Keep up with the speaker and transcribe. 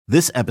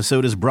This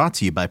episode is brought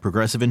to you by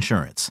Progressive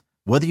Insurance.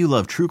 Whether you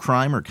love true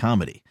crime or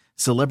comedy,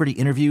 celebrity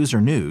interviews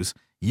or news,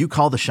 you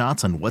call the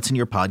shots on what's in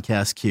your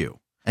podcast queue.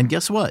 And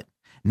guess what?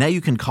 Now you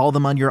can call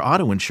them on your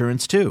auto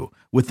insurance too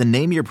with the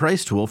Name Your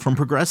Price tool from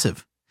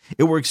Progressive.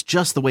 It works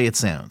just the way it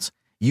sounds.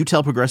 You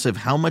tell Progressive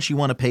how much you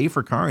want to pay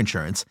for car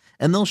insurance,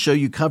 and they'll show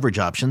you coverage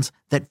options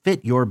that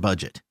fit your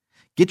budget.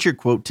 Get your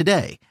quote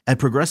today at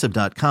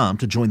Progressive.com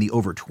to join the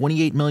over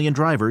 28 million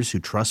drivers who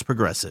trust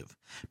Progressive.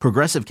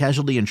 Progressive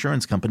Casualty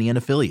Insurance Company and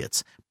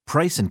Affiliates.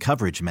 Price and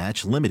coverage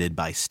match limited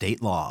by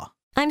state law.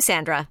 I'm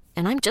Sandra,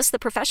 and I'm just the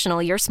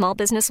professional your small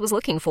business was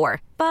looking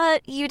for.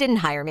 But you didn't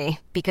hire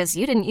me because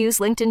you didn't use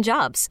LinkedIn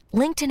Jobs.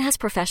 LinkedIn has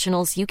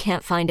professionals you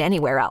can't find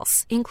anywhere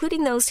else,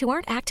 including those who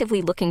aren't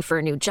actively looking for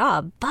a new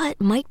job, but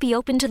might be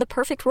open to the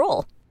perfect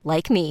role,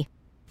 like me.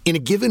 In a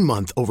given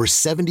month, over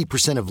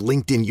 70% of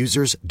LinkedIn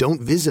users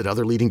don't visit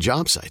other leading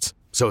job sites.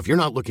 So if you're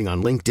not looking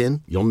on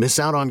LinkedIn, you'll miss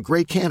out on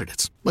great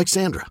candidates like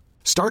Sandra.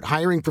 Start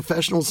hiring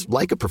professionals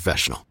like a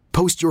professional.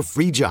 Post your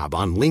free job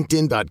on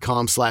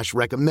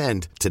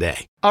linkedin.com/recommend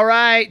today. All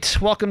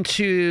right. Welcome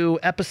to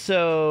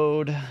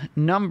episode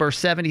number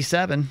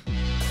 77.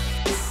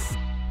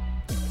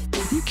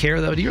 Do you care,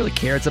 though? Do you really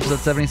care it's episode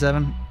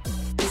 77?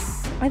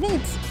 I think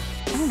it's,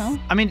 I don't know.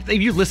 I mean,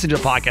 if you listen to a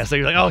podcast, so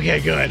you're like, okay,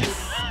 good.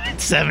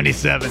 It's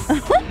 77.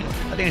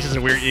 I think it's just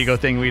a weird ego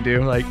thing we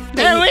do. Like,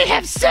 oh, we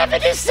have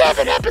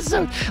 77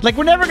 episodes. Like,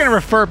 we're never going to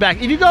refer back.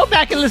 If you go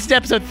back and listen to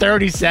episode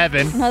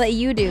 37. No, that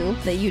you do.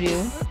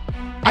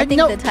 I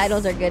think the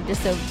titles are good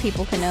just so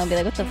people can know and be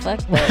like, what the fuck?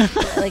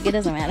 But, like, it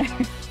doesn't matter.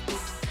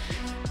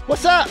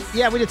 What's up?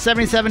 Yeah, we did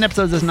 77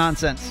 episodes of this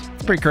nonsense.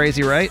 It's pretty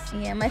crazy, right?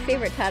 Yeah, my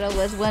favorite title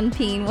was One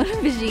Peen, One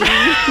Vagine.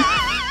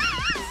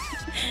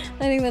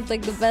 I think that's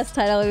like the best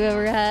title we've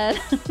ever had.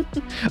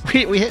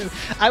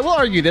 I will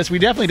argue this. We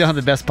definitely don't have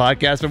the best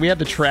podcast, but we have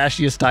the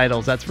trashiest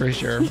titles, that's for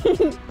sure.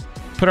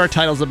 Put our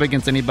titles up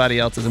against anybody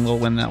else's and we'll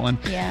win that one.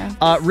 Yeah.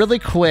 Really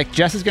quick,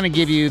 Jess is going to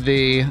give you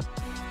the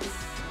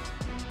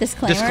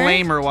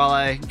disclaimer while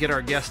I get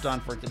our guest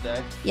on for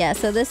today. Yeah,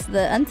 so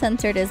the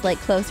Uncensored is like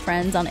close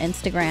friends on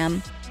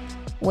Instagram,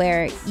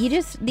 where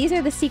these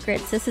are the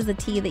secrets. This is the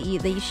tea that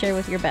you share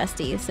with your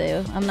bestie.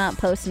 So I'm not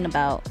posting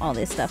about all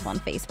this stuff on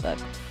Facebook.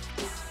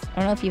 I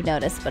don't know if you've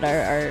noticed, but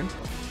I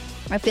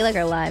feel like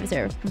our lives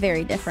are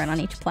very different on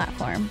each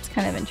platform. It's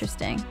kind of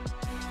interesting.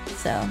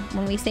 So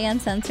when we say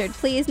uncensored,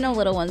 please, no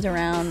little ones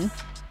around.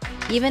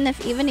 Even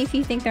if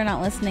you think they're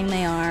not listening,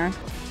 they are.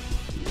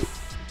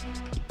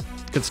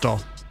 Good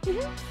stall.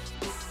 Mm-hmm.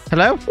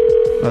 Hello?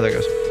 Oh, there it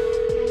goes.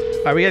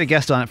 All right, we got a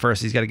guest on it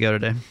first. He's got to go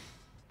today.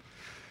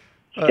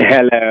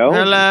 Hello.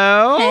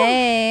 Hello.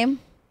 Hey.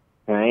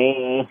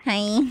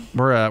 Hi.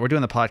 We're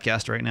doing the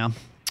podcast right now.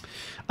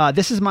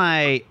 This is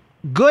my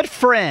good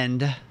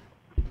friend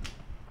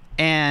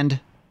and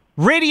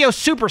radio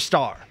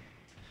superstar,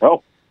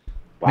 wow.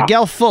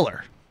 Miguel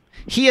Fuller.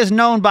 He is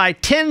known by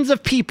tens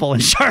of people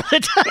in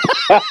Charlotte.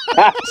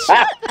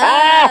 Shut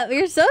up.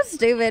 You're so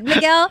stupid.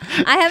 Miguel,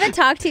 I haven't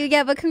talked to you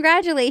yet, but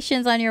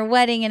congratulations on your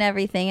wedding and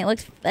everything. It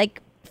looks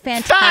like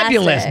fantastic.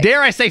 Fabulous.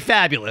 Dare I say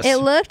fabulous. It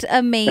looked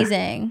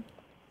amazing.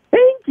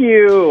 Thank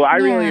you. I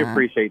really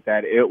appreciate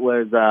that. It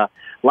was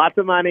lots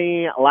of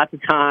money, lots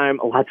of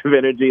time, lots of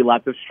energy,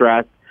 lots of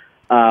stress.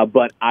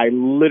 But I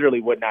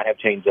literally would not have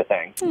changed a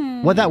thing.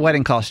 What'd that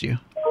wedding cost you?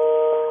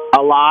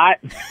 A lot.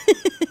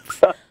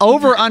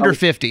 Over under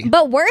 50.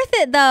 But worth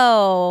it,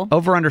 though.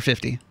 Over under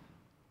 50.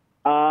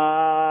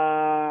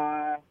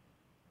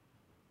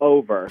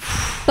 Over.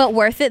 But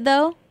worth it,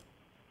 though?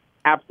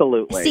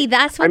 Absolutely. See,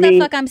 that's what the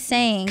fuck I'm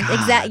saying.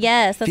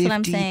 Yes, that's what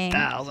I'm saying.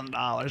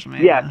 $50,000,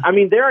 man. Yes. I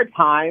mean, there are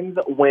times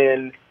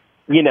when,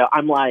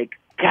 I'm like,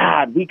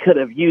 God, we could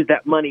have used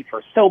that money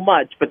for so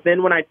much. But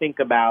then when I think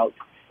about,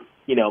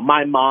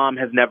 my mom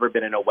has never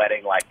been in a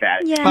wedding like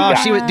that. Yeah.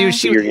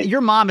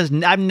 Your mom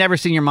I've never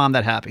seen your mom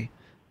that happy.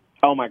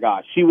 Oh my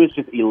gosh. She was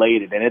just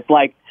elated. And it's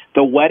like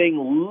the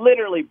wedding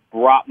literally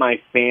brought my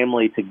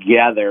family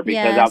together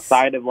because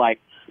outside of like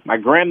my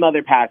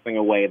grandmother passing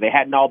away, they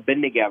hadn't all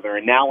been together.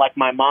 And now like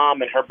my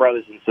mom and her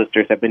brothers and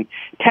sisters have been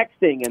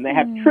texting and they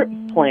have trips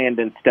planned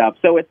and stuff.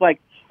 So it's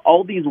like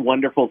all these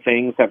wonderful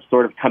things have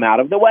sort of come out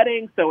of the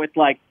wedding. So it's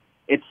like,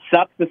 it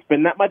sucks to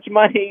spend that much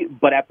money,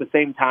 but at the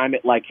same time,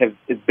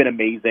 it's been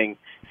amazing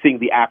seeing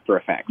the after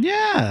effects.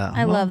 Yeah.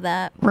 I love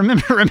that.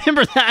 Remember that.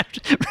 Remember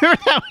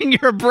that when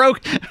you're a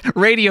broke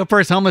radio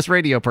person, homeless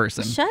radio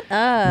person. Shut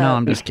up. No,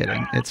 I'm just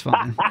kidding. It's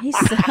fine. He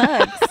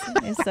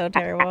sucks. He's so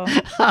terrible.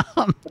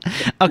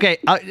 Okay,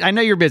 I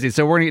know you're busy,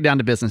 so we're going to get down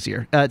to business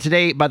here.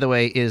 Today, by the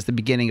way, is the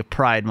beginning of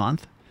Pride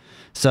Month.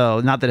 So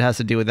not that it has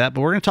to do with that,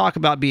 but we're going to talk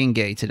about being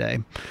gay today.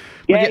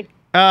 Yay.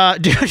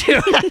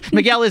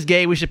 Miguel is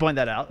gay. We should point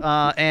that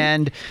out.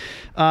 And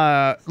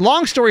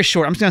long story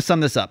short, I'm just going to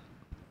sum this up.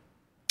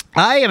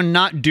 I am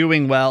not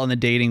doing well in the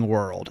dating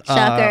world.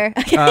 Shocker.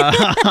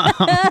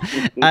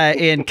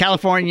 In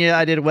California,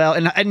 I did well.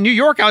 In New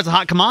York, I was a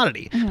hot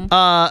commodity.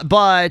 Mm-hmm.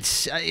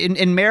 But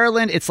in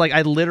Maryland, it's like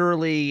I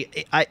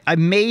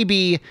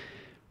maybe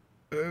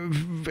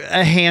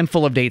a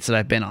handful of dates that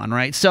I've been on,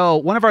 right? So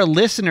one of our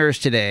listeners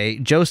today,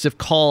 Joseph,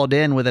 called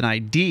in with an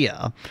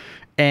idea.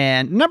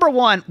 And number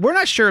one, we're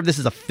not sure if this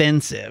is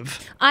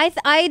offensive.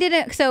 I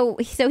didn't. So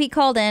he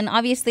called in.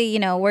 Obviously, you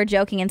know, we're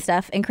joking and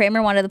stuff. And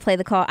Kramer wanted to play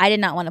the call. I did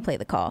not want to play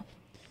the call.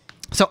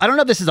 So I don't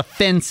know if this is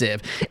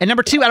offensive. And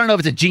number two, I don't know if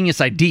it's a genius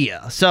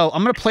idea. So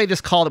I'm going to play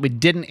this call that we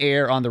didn't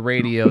air on the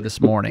radio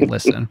this morning.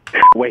 Listen.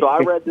 So I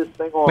read this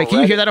thing on Wait, can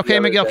you hear that okay,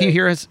 Miguel? Day. Can you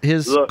hear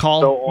his Look,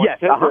 call? So on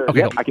Tinder,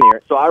 Okay, I can hear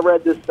it. So I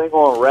read this thing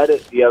on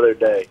Reddit the other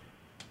day.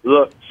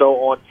 Look, so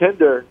on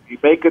Tinder, you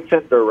make a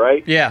Tinder,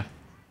 right? Yeah.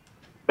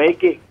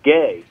 Make it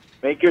gay.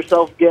 Make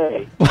yourself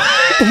gay. Look,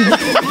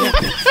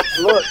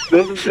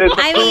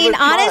 I mean,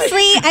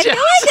 honestly, I feel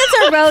like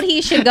that's a road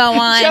he should go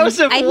on.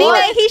 Joseph, I think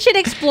that he should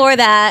explore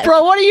that.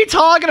 Bro, what are you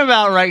talking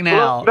about right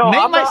now? Look, no,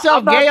 Make I'm not- myself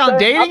I'm not gay on saying-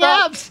 dating I'm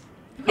not- apps?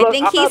 Look, I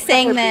think I'm he's not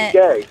saying be that.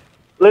 Gay.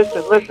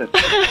 Listen.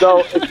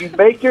 So if you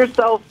make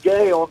yourself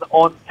gay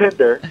on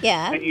Tinder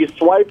Yeah. and you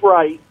swipe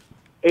right,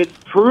 it's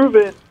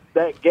proven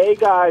that gay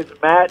guys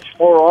match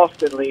more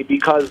oftenly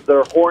because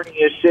they're horny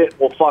as shit and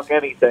will fuck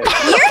anything. You're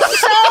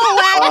so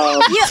whack.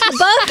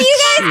 Both of you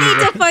guys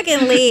need to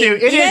fucking leave.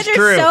 Dude, it you guys is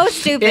true. are so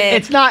stupid.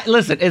 It's not,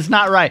 listen, it's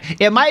not right.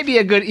 It might be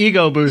a good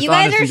ego boost, you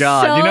guys honest are to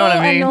God. so You know what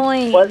I mean?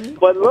 annoying.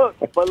 But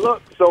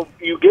look, so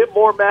you get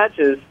more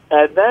matches,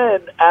 and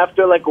then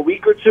after like a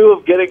week or two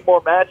of getting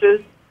more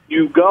matches,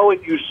 you go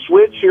and you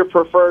switch your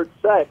preferred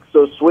sex.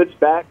 So switch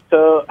back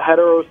to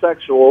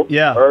heterosexual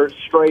or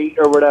straight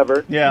or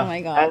whatever. Yeah. Oh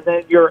my God. And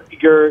then your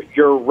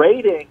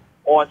rating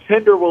on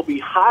Tinder will be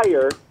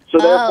higher. So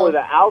therefore,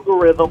 the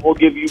algorithm will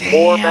give you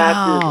more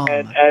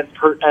matches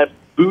and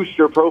boost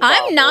your profile.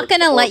 I'm not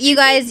going to let you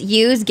guys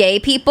use gay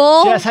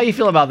people. Jess, how you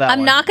feel about that I'm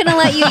one? not going to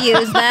let you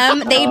use them.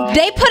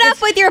 They put up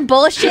with your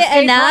bullshit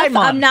enough. Pride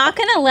Month. I'm not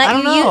going to let I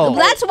you don't use know.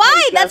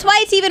 That's why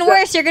it's even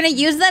worse. You're going to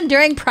use them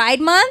during Pride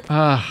Month?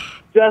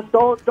 Just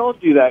don't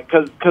do that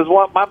because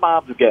what my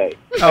mom's gay.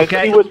 Okay.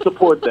 And she would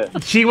support this.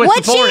 She would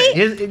Would support she?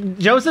 it.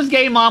 Joseph's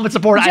gay mom would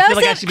support it. I feel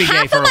like I should be gay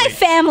half for of a my week.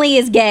 family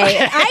is gay.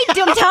 I'm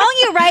telling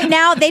you right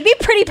now, they'd be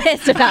pretty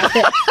pissed about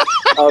this.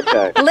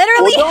 Okay.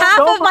 Literally Well, half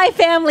don't- of my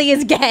family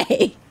is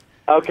gay.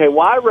 Okay,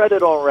 well, I read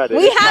it on Reddit.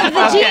 We have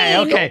the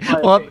Okay.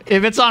 Well,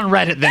 if it's on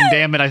Reddit, then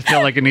damn it, I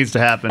feel like it needs to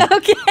happen.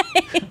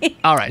 Okay.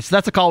 All right, so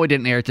that's a call we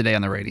didn't air today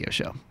on the radio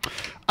show.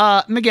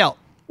 Miguel.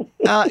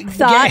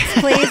 Thoughts,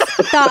 please.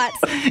 Thoughts.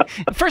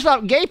 First of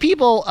all, gay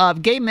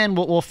men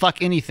will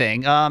fuck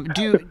anything.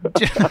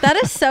 That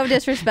is so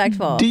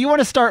disrespectful. Do you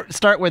want to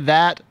start with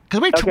that?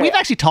 Because we've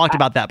actually talked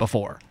about that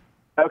before.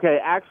 Okay,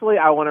 actually,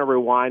 I want to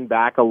rewind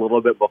back a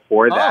little bit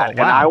before that. Wow. And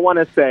I want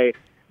to say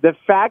the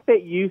fact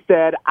that you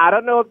said, I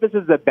don't know if this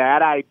is a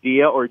bad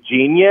idea or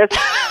genius.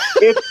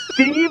 If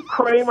Steve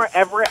Kramer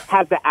ever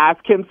had to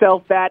ask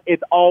himself that,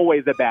 it's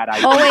always a bad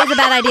idea. Always a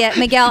bad idea.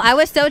 Miguel, I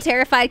was so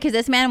terrified because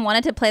this man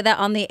wanted to play that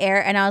on the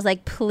air, and I was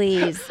like,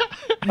 please,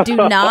 do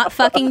not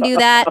fucking do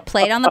that.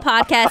 Play it on the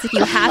podcast if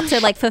you have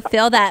to, like,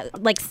 fulfill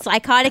that, like,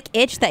 psychotic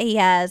itch that he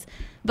has.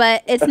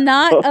 But it's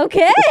not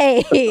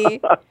okay.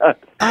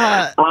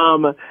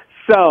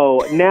 So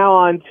now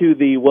on to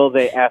the will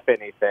they F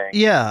anything?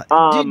 Yeah.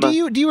 Do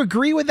you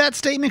agree with that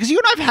statement? Because you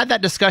and I have had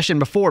that discussion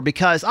before.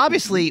 Because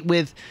obviously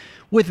with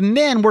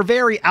men, we're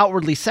very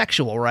outwardly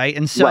sexual, right?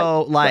 And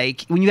so,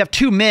 when you have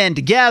two men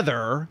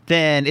together,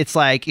 then it's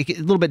like a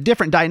little bit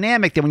different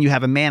dynamic than when you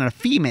have a man and a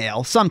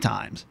female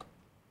sometimes.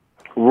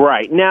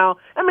 Right. Now,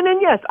 I mean,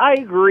 and yes, I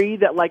agree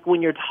that, like,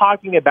 when you're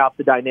talking about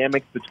the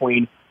dynamics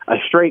between a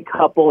straight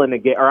couple and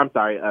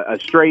a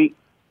straight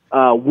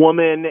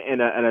woman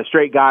and a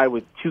straight guy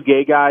with two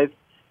gay guys,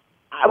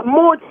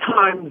 more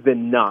times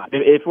than not,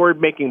 if we're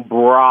making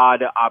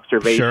broad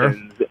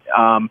observations,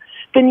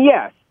 then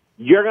yes,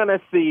 you're going to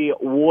see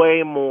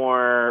way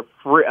more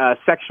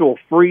sexual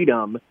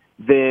freedom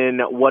than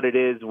what it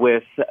is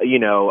with,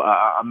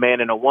 a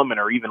man and a woman,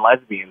 or even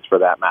lesbians for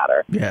that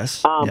matter.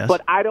 Yes.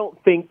 But I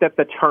don't think that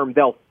the term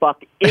 "they'll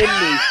fuck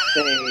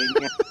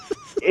anything"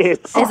 is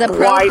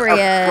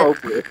appropriate.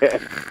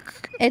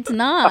 It's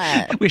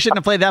not. We shouldn't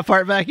have played that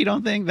part back. You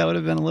don't think that would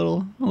have been a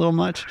little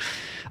much?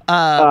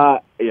 Yeah,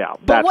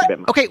 that's a bit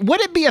much. Okay,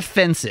 would it be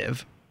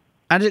offensive?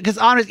 Because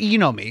honestly, you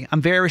know me,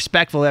 I'm very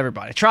respectful of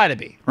everybody. I try to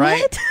be, right?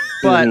 What?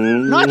 But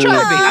not try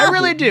to be. I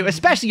really do,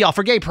 especially y'all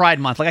for Gay Pride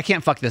Month. Like, I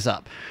can't fuck this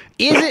up.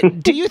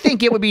 Do you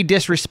think it would be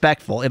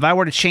disrespectful if I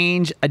were to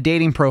change a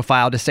dating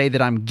profile to say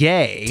that I'm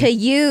gay? To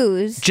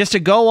use. Just to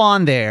go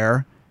on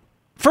there.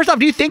 First off,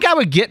 do you think I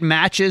would get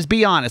matches?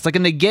 Be honest. Like,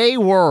 in the gay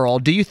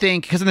world, do you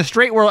think, because in the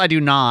straight world I do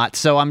not,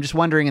 so I'm just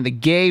wondering, in the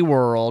gay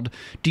world,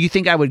 do you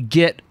think I would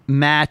get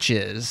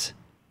matches?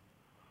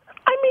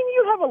 I mean,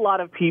 you have a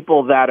lot of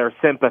people that are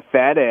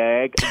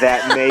sympathetic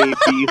that may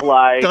be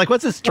like... They're like,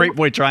 what's this straight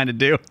boy trying to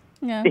do?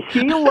 Yeah.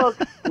 He looks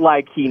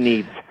like he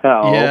needs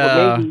help.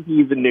 Yeah. Maybe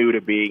he's new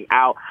to being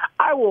out.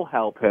 I will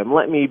help him.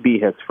 Let me be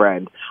his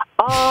friend.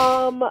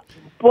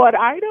 But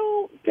I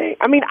don't think...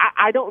 I mean,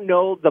 I don't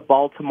know the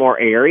Baltimore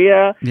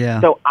area,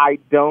 so I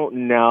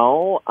don't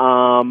know.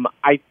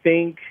 I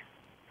think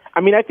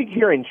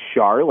here in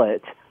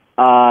Charlotte,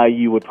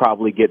 you would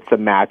probably get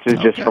some matches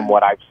just from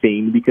what I've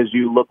seen because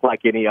you look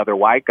like any other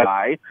white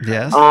guy.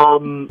 Yes.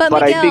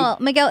 But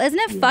Miguel, isn't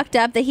it fucked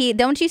up that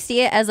don't you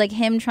see it as like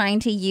him trying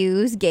to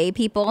use gay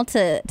people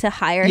to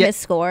hire his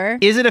score?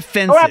 Is it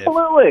offensive? Oh,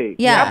 absolutely.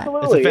 Yeah.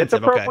 Absolutely. It's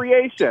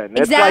appropriation.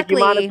 Okay. It's like you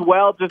might as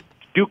well just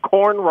do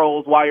corn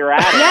rolls while you're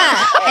at it.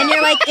 Yeah, and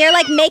you're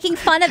like making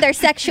fun of their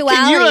sexuality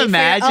for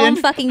your own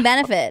fucking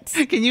benefits.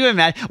 Can you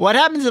imagine? What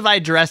happens if I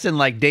dress in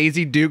like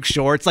Daisy Duke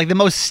shorts, like the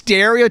most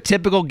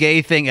stereotypical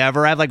gay thing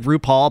ever? I have like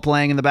RuPaul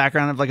playing in the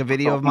background of like a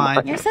video of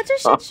mine. You're such a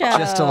shit show.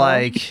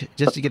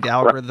 Just to get the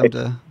algorithm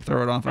to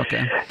throw it off.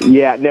 Okay.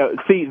 Yeah, no,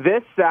 see,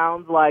 this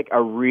sounds like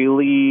a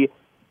really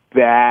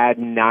bad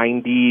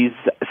 90s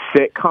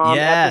sitcom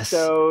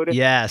episode.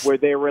 Yes. Where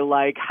they were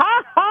like,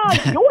 ha ha,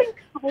 yoink,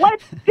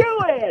 let's do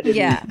it.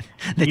 Yeah.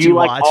 That you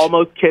like watch.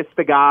 almost kiss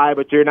the guy,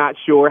 but you're not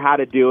sure how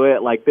to do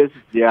it. Like this,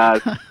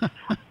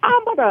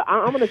 I'm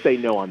gonna say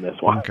no on this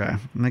one. Okay.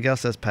 Miguel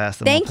says pass.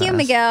 Thank you,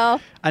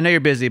 Miguel. I know you're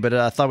busy, but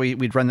I thought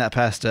we'd run that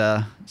past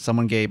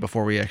someone gay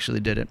before we actually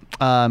did it.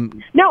 No,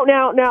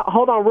 now,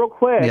 hold on real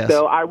quick. Yes.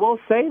 Though I will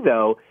say,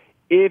 though,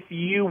 if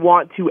you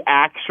want to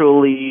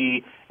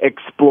actually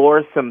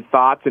explore some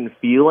thoughts and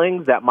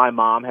feelings that my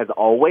mom has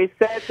always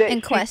said that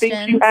and she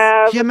thinks you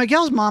have. Yeah,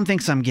 Miguel's mom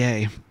thinks I'm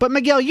gay. But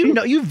Miguel,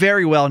 you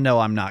very well know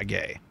I'm not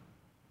gay.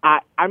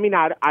 I mean,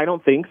 I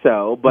don't think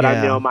so, but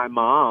I know my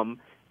mom,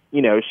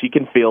 she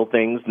can feel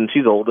things, and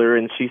she's older,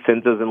 and she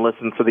senses and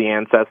listens to the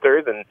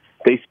ancestors, and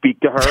they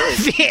speak to her. And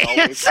The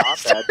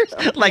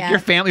ancestors? Like your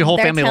whole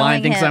family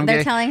line thinks I'm gay?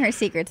 They're telling her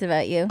secrets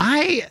about you.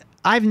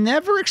 I've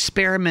never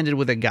experimented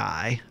with a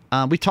guy.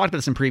 We talked about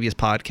this in previous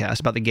podcasts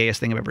about the gayest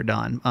thing I've ever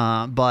done.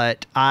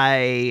 But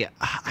I'm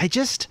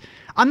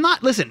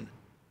not, listen,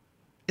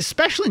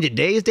 especially in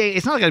today's day,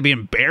 it's not like I'd be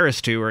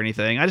embarrassed to or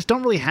anything. I just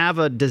don't really have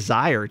a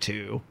desire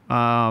to.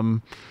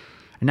 And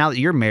now that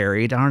you're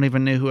married, I don't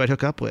even know who I'd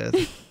hook up with.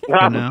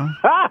 You know?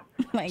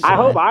 I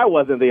hope I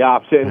wasn't the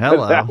option.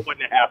 Hello. That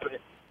wouldn't happen.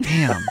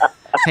 Damn.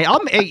 Hey,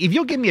 if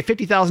you'll give me a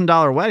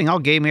 $50,000 wedding, I'll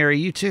gay marry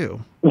you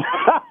too.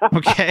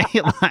 Okay,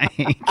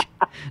 like,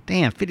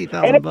 damn,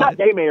 $50,000. And it's not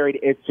gay married;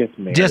 it's just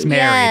married. Just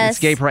married. Yes. It's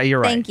gay pride. You're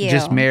right. Thank you.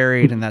 Just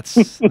married, and that's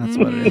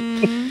what it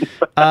is.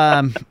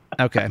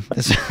 Okay,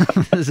 this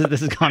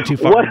has gone too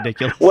far.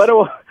 Ridiculous. What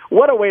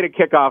a way to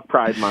kick off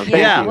Pride Month.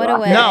 Thank you. What a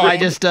way. No, I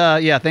just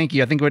thank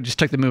you. I think we just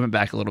took the movement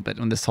back a little bit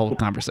on this whole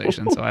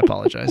conversation, so I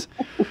apologize.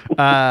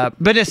 But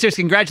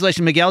seriously,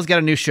 congratulations, Miguel's got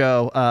a new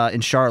show in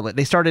Charlotte.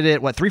 They started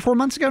it 3-4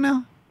 months ago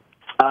now.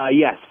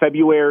 Yes,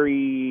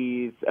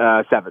 February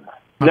 7th.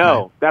 Okay.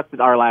 No, that's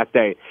our last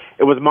day.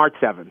 It was March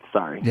 7th.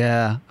 Sorry.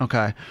 Yeah.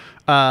 Okay.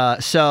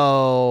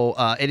 So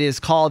it is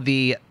called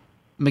the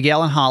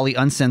Miguel and Holly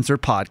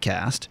Uncensored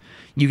Podcast.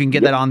 You can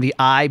get that on the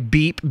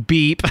iBeep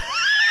Beep.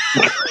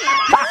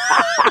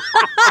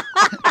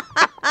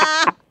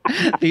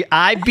 The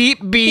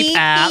iBeep Beep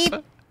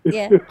app.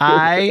 Yeah.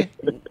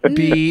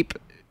 iBeep.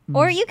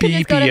 Or you can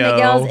just go to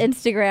Miguel's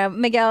Instagram.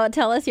 Miguel,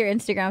 tell us your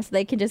Instagram so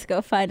they can just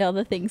go find all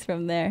the things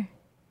from there.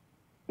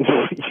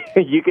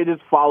 You can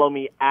just follow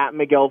me at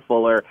Miguel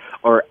Fuller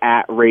or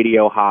at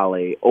Radio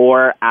Holly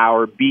or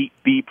our Beep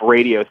Beep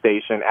radio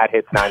station at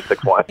Hits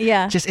 961.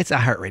 Yeah. It's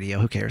iHeartRadio.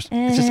 Who cares?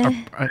 It's just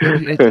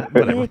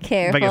whatever.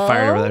 Careful. If I get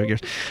fired over that, who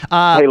cares?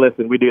 Hey,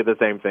 listen, we do the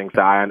same thing,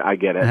 so I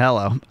get it.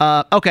 Hello.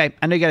 Okay,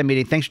 I know you got a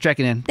meeting. Thanks for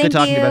checking in. Thank Good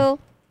talking you. to you, bud.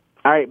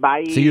 All right,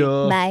 bye. See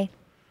ya. Bye.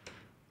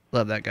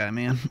 Love that guy,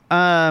 man.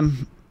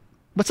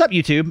 What's up,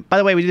 YouTube? By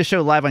the way, we do the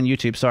show live on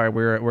YouTube. Sorry,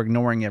 we're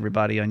ignoring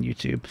everybody on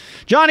YouTube.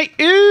 Johnny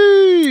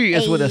E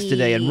is with us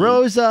today, and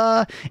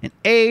Rosa and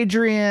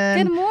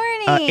Adrian. Good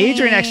morning.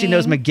 Adrian actually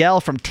knows Miguel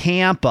from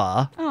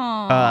Tampa.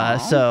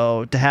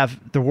 So to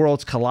have the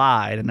worlds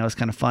collide, I know it's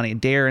kind of funny.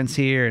 And Darren's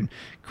here, and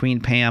Queen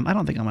Pam. I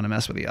don't think I'm going to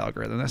mess with the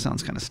algorithm. That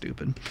sounds kind of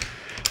stupid.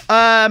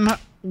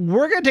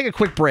 We're going to take a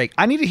quick break.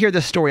 I need to hear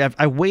this story.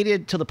 I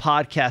waited till the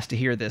podcast to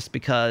hear this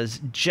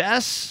because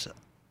Jess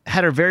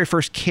had her very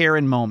first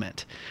Karen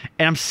moment.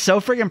 And I'm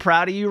so freaking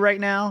proud of you right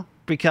now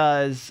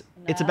because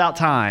it's about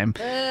time.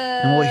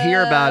 And we'll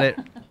hear about it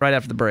right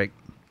after the break.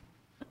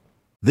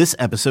 This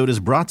episode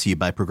is brought to you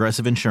by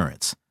Progressive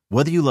Insurance.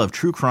 Whether you love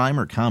true crime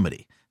or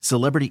comedy,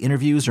 celebrity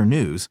interviews or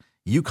news,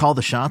 you call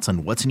the shots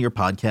on what's in your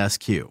podcast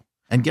queue.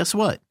 And guess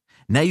what?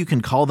 Now you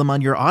can call them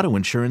on your auto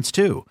insurance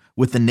too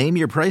with the Name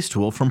Your Price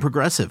tool from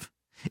Progressive.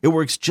 It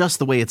works just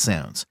the way it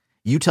sounds.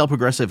 You tell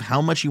Progressive how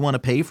much you want to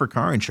pay for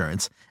car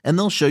insurance, and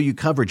they'll show you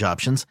coverage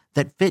options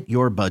that fit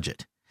your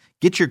budget.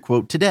 Get your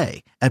quote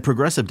today at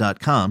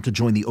Progressive.com to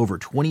join the over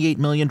 28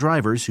 million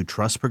drivers who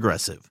trust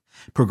Progressive.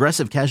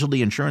 Progressive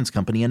Casualty Insurance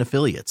Company and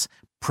Affiliates.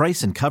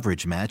 Price and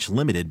coverage match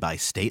limited by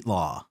state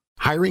law.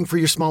 Hiring for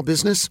your small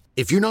business?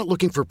 If you're not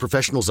looking for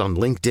professionals on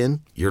LinkedIn,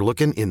 you're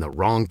looking in the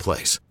wrong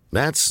place.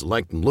 That's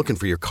like looking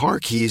for your car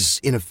keys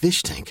in a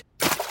fish tank.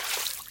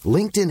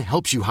 LinkedIn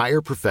helps you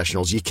hire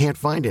professionals you can't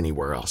find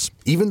anywhere else,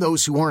 even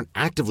those who aren't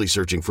actively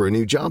searching for a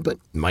new job but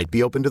might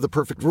be open to the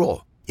perfect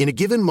role. In a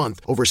given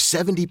month, over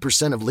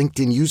 70% of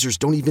LinkedIn users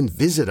don't even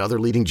visit other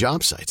leading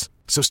job sites.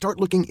 So start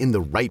looking in the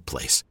right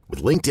place.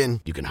 With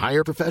LinkedIn, you can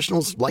hire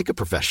professionals like a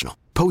professional.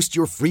 Post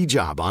your free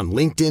job on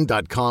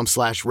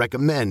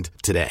linkedin.com/recommend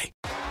today.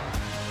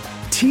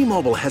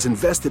 T-Mobile has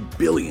invested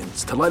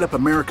billions to light up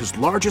America's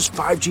largest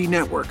 5G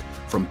network,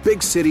 from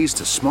big cities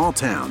to small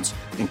towns,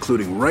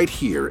 including right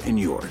here in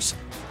yours.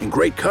 And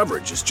great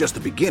coverage is just the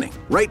beginning.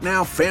 Right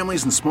now,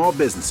 families and small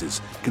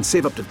businesses can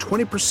save up to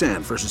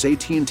 20% versus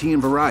AT&T and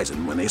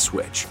Verizon when they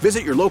switch.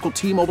 Visit your local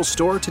T-Mobile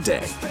store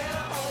today.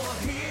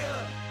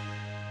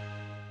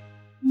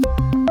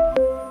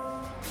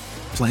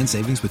 Plan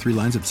savings with 3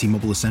 lines of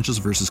T-Mobile Essentials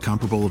versus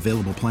comparable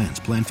available plans.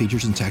 Plan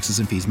features and taxes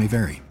and fees may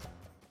vary.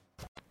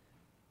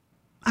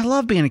 I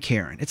love being a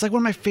Karen. It's like one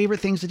of my favorite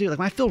things to do. Like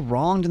when I feel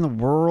wronged in the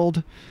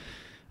world,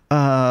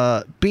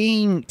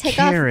 being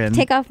Karen.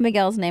 Take off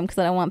Miguel's name because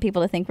I don't want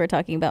people to think we're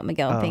talking about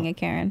Miguel being a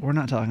Karen. We're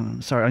not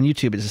talking. Sorry, on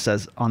YouTube it just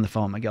says on the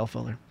phone Miguel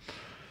Fuller.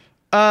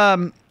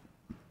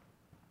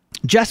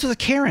 Jess was a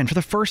Karen for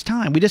the first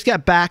time. We just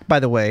got back, by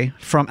the way,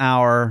 from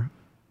our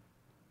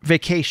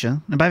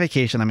vacation. And by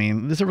vacation, I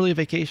mean, is it really a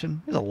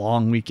vacation? It was a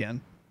long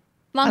weekend.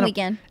 Long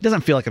weekend. It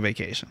doesn't feel like a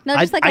vacation. No,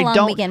 just like a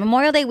long weekend.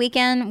 Memorial Day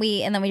weekend,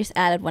 and then we just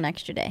added one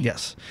extra day.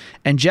 Yes.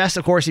 And Jess,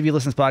 of course, if you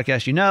listen to this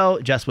podcast, you know,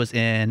 Jess was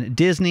in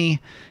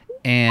Disney.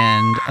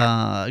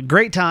 And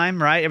great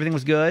time, right? Everything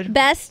was good.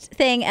 Best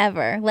thing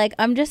ever. Like,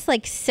 I'm just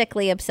like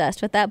sickly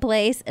obsessed with that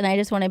place, and I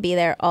just want to be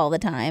there all the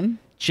time.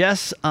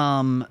 Jess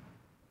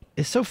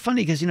is so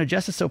funny because, you know,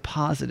 Jess is so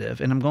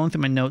positive, and I'm going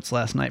through my notes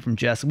last night from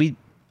Jess. We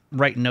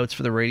write notes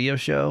for the radio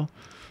show,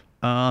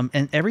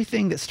 and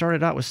everything that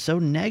started out was so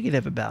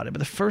negative about it. But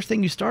the first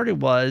thing you started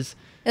was...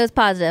 It was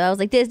positive. I was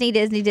like, Disney,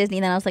 Disney, Disney,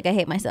 and then I was like, I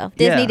hate myself.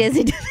 Disney,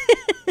 Disney, Disney.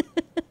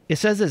 It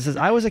says this,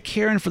 I was a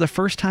Karen for the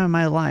first time in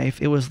my life.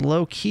 It was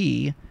low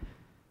key,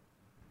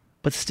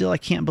 but still I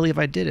can't believe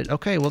I did it.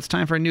 Okay, well, it's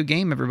time for a new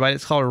game, everybody.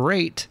 It's called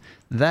Rate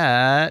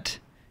That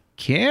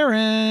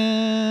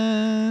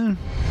Karen.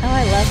 Oh,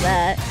 I love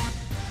that.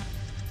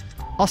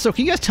 Also,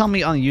 can you guys tell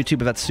me on YouTube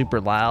if that's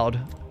super loud?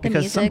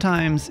 Because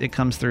sometimes it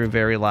comes through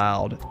very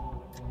loud,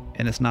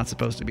 and it's not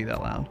supposed to be that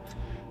loud.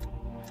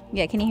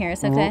 Yeah, can you hear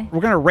us okay?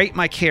 We're going to rate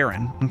my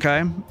Karen,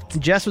 okay?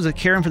 Jess was a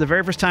Karen for the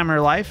very first time in her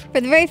life.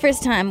 For the very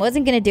first time.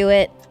 Wasn't going to do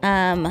it.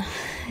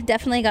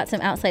 Definitely got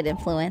some outside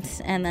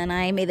influence. And then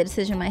I made the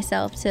decision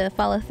myself to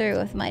follow through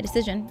with my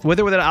decision.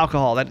 With or without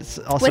alcohol? That's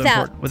also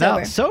important.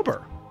 Without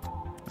sober.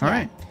 All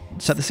right.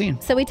 Set the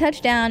scene. So we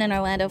touched down in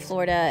Orlando,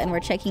 Florida, and we're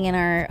checking in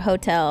our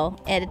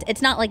hotel. And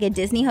it's not like a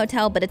Disney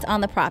hotel, but it's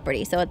on the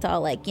property. So it's all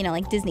like, you know,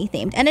 like Disney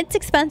themed. And it's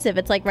expensive.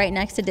 It's like right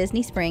next to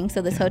Disney Springs.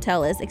 So this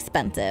hotel is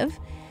expensive.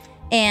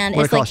 And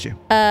what it's did it cost you?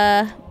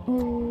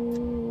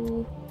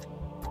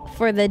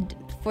 For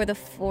the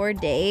 4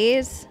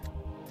 days,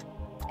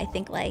 I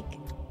think like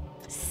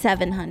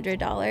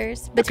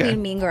 $700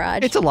 between me and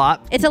garage. It's a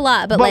lot. It's a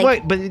lot, but like.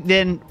 Wait, but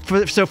then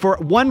for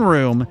one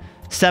room,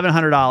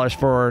 $700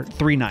 for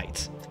 3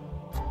 nights.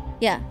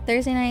 Yeah,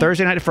 Thursday night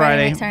to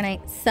Friday night, Saturday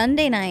night,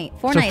 Sunday night,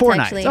 4 so nights 4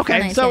 actually. Nights. Okay,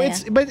 4 nights, so yeah.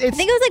 it's I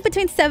think it was like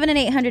between $700 and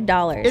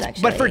 $800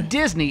 actually. But for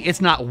Disney,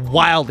 it's not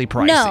wildly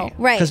pricey. No,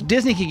 right? Because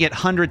Disney can get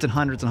hundreds and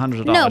hundreds and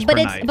hundreds of no, dollars but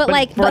per it's night.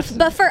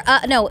 but for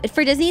no,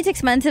 for Disney it's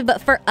expensive,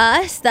 but for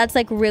us that's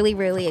like really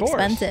really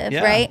expensive,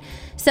 right?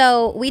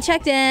 So we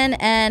checked in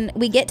and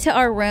we get to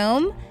our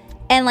room,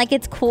 and like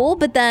it's cool,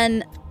 but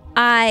then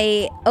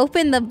I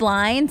open the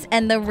blinds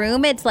and the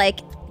room, it's like,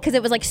 because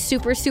it was like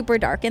super super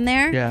dark in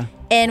there. Yeah.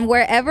 And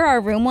wherever our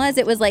room was,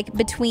 it was like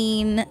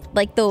between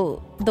like the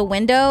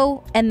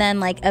window and then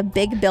like a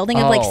big building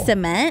of like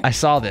cement. I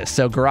saw this.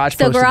 So Garage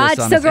posted this on his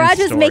Insta Garage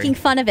was story. making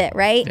fun of it,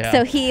 right? Yeah.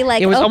 So he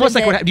like it was almost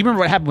like do you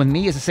remember what happened with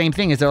me? Is the same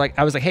thing. Is they're like,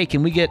 I was like, hey,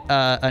 can we get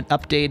an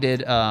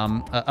updated,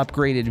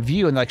 upgraded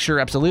view? And they're like, sure,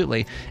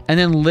 absolutely. And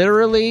then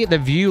literally the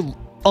view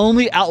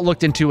only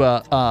outlooked into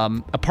a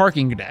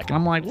parking deck, and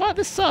I'm like, what?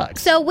 This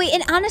sucks. So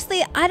and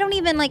honestly, I don't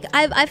even like.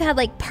 I've had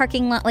like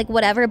parking lot, like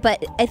whatever,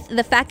 but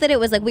the fact that it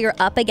was like we were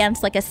up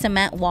against like a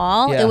cement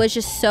wall, it was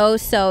just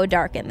so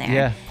dark in there.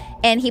 Yeah.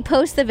 And he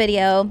posted the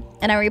video,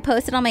 and I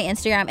reposted on my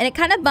Instagram, and it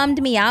kind of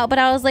bummed me out, but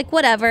I was like,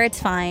 whatever,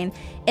 it's fine.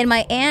 And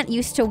my aunt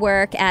used to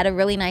work at a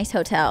really nice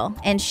hotel,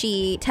 and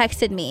she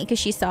texted me because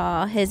she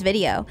saw his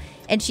video,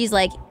 and she's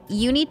like,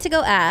 you need to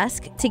go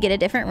ask to get a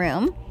different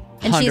room.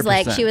 And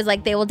 100%. she was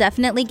like, they will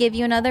definitely give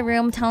you another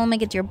room. Tell them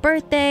like it's your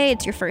birthday.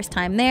 It's your first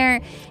time there.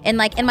 And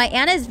my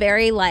aunt is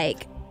very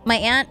like, my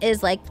aunt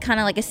is like kind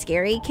of like a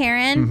scary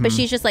Karen, but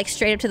she's just like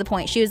straight up to the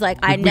point. She was like,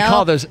 I know. We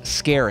call those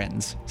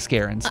scarens.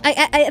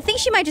 I think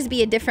she might just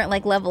be a different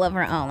like level of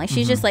her own. Like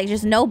she's just like,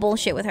 just no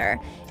bullshit with her.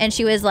 And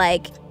she was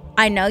like,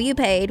 I know you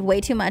paid way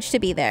too much to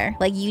be there.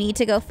 Like you need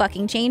to go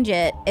fucking change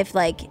it. If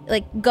like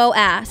go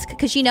ask.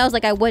 Cause she knows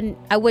like I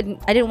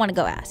didn't want to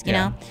go ask, you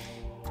know?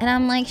 And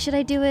I'm like, should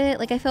I do it?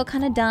 Like, I feel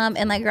kind of dumb.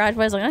 And like, Garage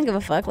was like, I don't give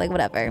a fuck. Like,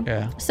 whatever.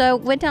 Yeah. So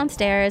went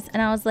downstairs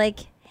and I was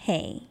like,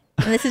 hey.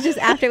 And this is just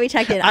after we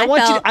checked in. I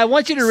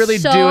want you to really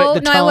do it.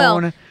 The tone. No, I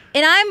will.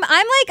 And I'm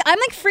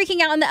like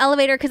freaking out in the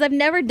elevator because I've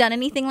never done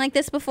anything like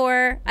this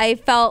before. I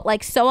felt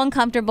like so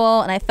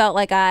uncomfortable, and I felt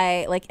like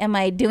am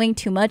I doing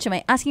too much? Am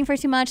I asking for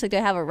too much? Like, do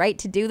I have a right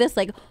to do this?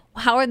 Like,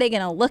 how are they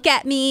gonna look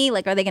at me?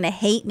 Like, are they gonna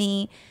hate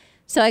me?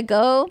 So I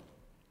go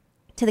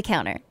to the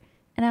counter,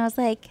 and I was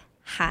like,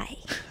 "Hi,"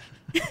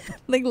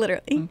 like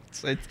literally.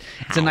 It's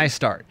a nice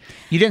start.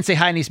 You didn't say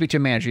hi and you speak to a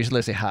manager. You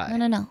just say hi.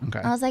 No. Okay.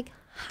 I was like,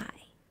 "Hi.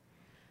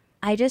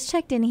 I just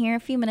checked in here a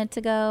few minutes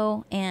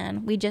ago,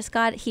 and we just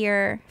got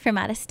here from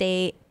out of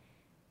state,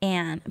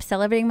 and I'm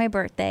celebrating my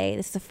birthday.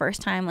 This is the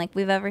first time like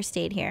we've ever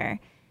stayed here.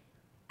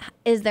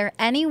 Is there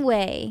any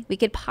way we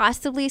could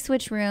possibly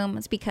switch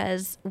rooms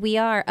because we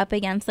are up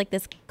against like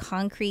this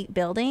concrete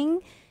building,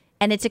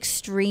 and it's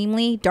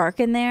extremely dark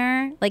in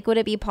there? Like, would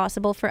it be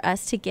possible for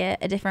us to get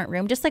a different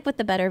room, just like with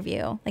the better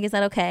view? Like, is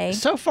that okay?"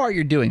 So far,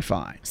 you're doing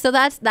fine. So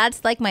that's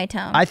like my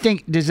tone. I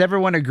think, does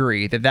everyone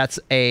agree that that's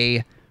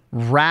a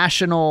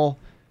rational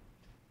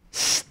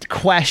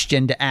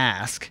question to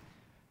ask?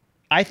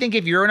 I think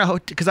if you're in a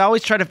hotel, because I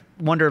always try to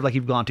wonder if like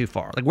you've gone too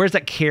far. Like, where's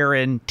that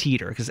Karen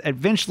teeter? Because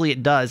eventually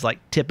it does like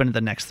tip into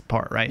the next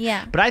part, right?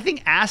 Yeah. But I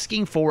think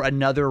asking for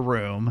another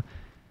room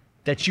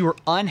that you were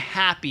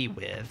unhappy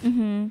with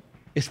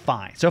is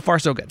fine. So far,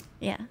 so good.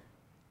 Yeah.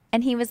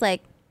 And he was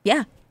like,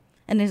 "Yeah."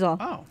 And he's all,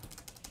 "Oh,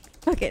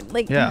 okay."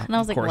 Like, yeah. and I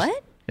was like, course.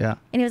 "What?" Yeah.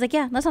 And he was like,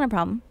 "Yeah, that's not a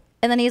problem."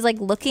 And then he's like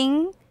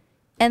looking,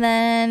 and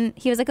then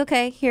he was like,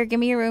 "Okay, here, give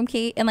me your room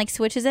key," and like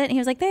switches it. And he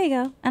was like, "There you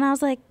go." And I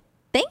was like,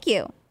 "Thank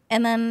you."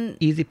 And then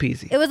Easy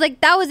peasy. it was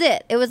like, that was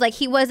it. It was like,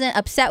 he wasn't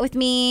upset with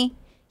me.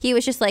 He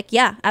was just like,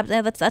 "Yeah,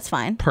 that's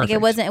fine." Perfect.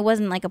 Like, it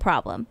wasn't like a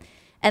problem.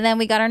 And then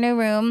we got our new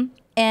room,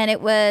 and it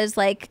was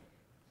like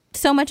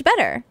so much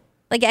better.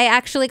 Like, I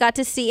actually got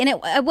to see, and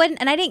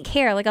I didn't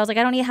care. Like, I was like,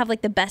 I don't need to have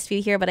like the best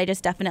view here, but I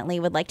just definitely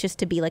would like just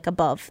to be like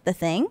above the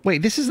thing.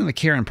 Wait, this isn't the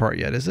Karen part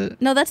yet, is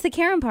it? No, that's the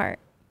Karen part.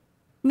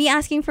 Me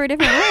asking for a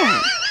different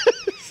room.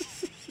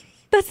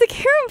 That's the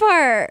Karen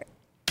part.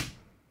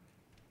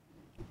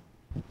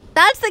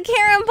 That's the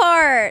Karen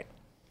part.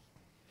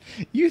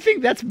 You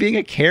think that's being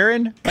a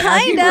Karen? By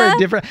asking for Kinda. a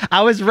different.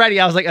 I was ready.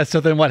 I was like, so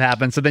then what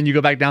happened? So then you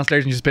go back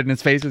downstairs and you spit in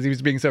his face because he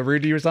was being so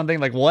rude to you or something?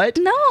 Like, what?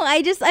 No,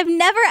 I've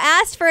never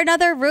asked for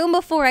another room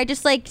before. I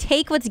just like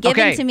take what's given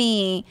Okay. to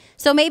me.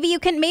 So maybe you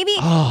can, maybe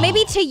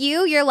to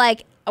you, you're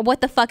like, what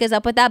the fuck is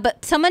up with that?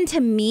 But someone to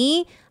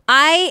me,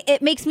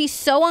 it makes me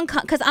so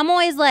uncomfortable because I'm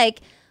always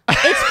like,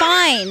 it's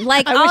fine.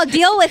 Like, I'll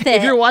deal with it.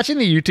 If you're watching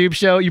the YouTube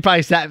show, you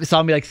probably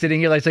saw me like sitting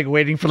here like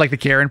waiting for like the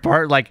Karen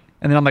part, like,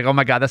 and then I'm like, oh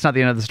my God, that's not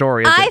the end of the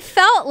story. I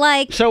felt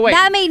like So wait,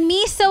 that made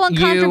me so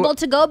uncomfortable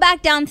to go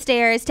back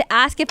downstairs to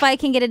ask if I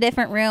can get a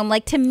different room.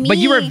 Like, to me, But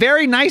you were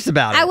very nice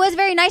about it. I was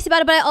very nice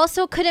about it, but I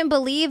also couldn't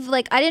believe,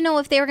 like, I didn't know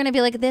if they were gonna be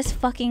like, this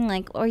fucking,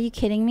 like, are you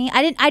kidding me?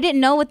 I didn't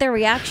know what their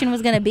reaction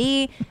was gonna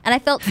be, and I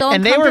felt so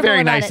And they uncomfortable were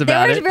very nice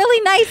about it. They were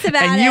really nice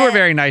about it. And you were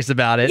very nice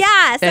about it.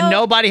 Yeah, and so-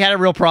 nobody had a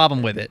real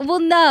problem with it. Well,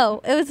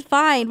 no, it was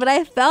fine, but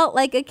I felt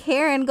like a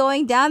Karen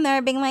going down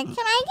there being like, "Can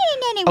I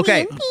get another Okay,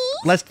 room,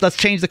 please?" let's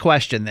change the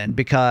question then,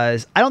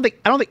 because I don't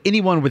think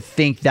anyone would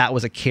think that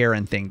was a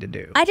Karen thing to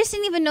do. I just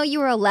didn't even know you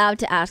were allowed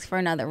to ask for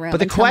another room. But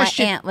the until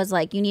question- my aunt was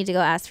like, "You need to go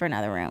ask for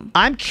another room."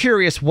 I'm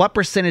curious what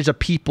percentage of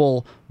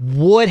people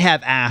would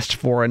have asked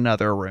for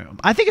another room.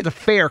 I think it's a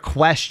fair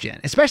question,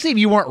 especially if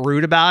you weren't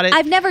rude about it.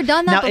 I've never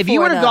done that Now, before, if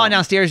you would have though. gone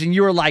downstairs and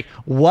you were like,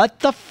 what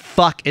the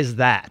fuck is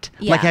that?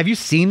 Yeah. Like, have you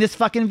seen this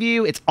fucking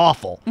view? It's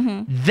awful.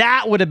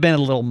 That would have been a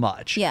little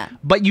much. Yeah.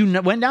 But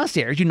you went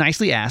downstairs, you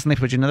nicely asked, and they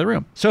put you in another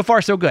room. So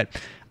far, so good.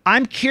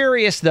 I'm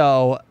curious,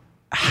 though,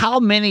 how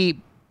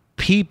many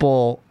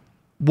people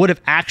would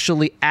have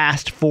actually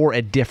asked for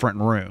a different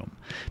room,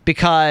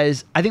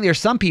 because I think there's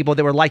some people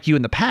that were like you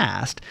in the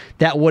past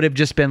that would have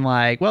just been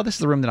like, well, this is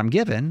the room that I'm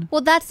given,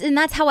 Well, that's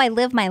how I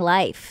live my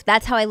life.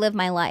 That's how I live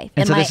my life.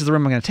 and so my, this is the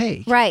room I'm going to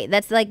take. right.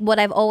 That's like what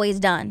I've always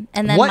done.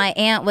 And then What- my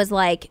aunt was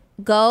like,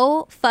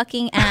 "Go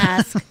fucking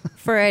ask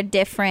for a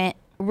different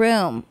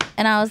room."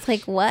 And I was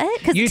like, "What?"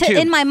 You Because too.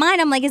 in my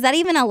mind, I'm like, "Is that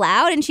even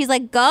allowed?" And she's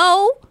like,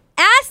 "Go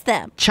ask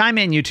them." Chime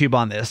in, YouTube,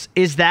 on this.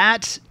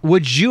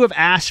 Would you have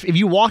asked if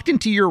you walked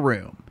into your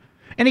room?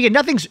 And again,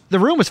 the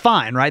room was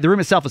fine, right? The room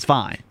itself was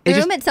fine. The It's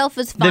room just- itself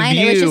was the fine.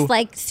 It was view- just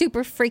like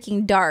super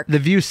freaking dark. the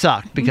view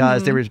sucked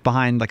because they were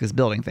behind like this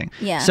building thing.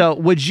 Yeah. So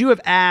would you have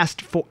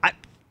asked for?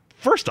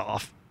 First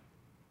off,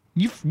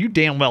 you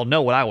damn well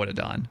know what I would have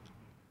done.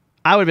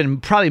 I would have been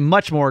probably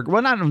much more.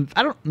 Well, I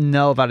don't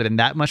know if I'd have been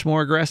that much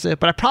more aggressive,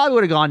 but I probably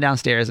would have gone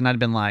downstairs and I'd have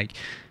been like,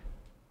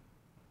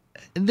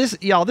 this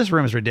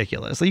room is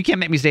ridiculous. Like, you can't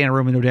make me stay in a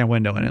room with no damn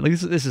window in it. Like,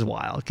 this is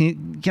wild.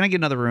 Can I get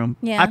another room?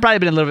 Yeah. I'd probably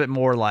been a little bit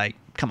more like,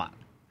 come on.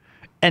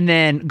 And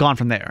then gone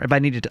from there. If I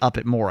needed to up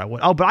it more, I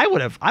would. Oh, but I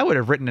would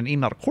have written an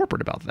email to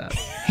corporate about that.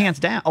 Hands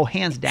down. Oh,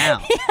 hands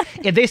down.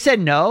 If they said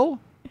no,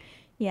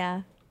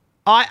 Yeah.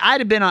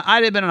 I'd have been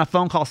on a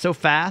phone call so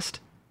fast,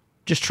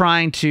 just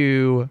trying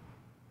to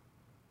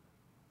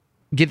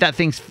get that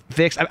thing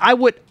fixed. I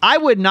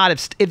would not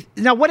have.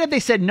 Now, what if they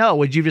said no?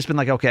 Would you have just been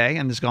like, okay,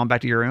 and just gone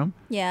back to your room?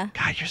 Yeah.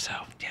 God, you're so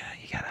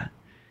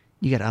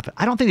You got to up it.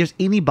 I don't think there's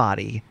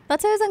anybody.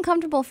 That's always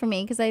uncomfortable for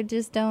me because I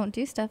just don't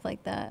do stuff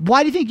like that.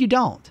 Why do you think you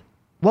don't?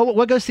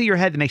 What goes through your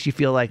head that makes you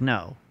feel like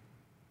no?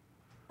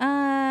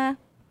 I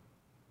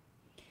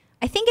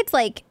think it's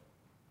like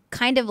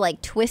kind of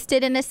like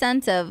twisted in a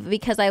sense of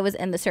because I was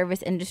in the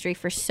service industry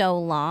for so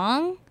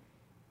long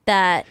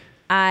that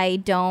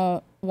I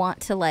don't want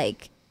to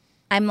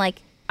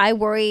I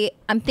worry.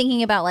 I'm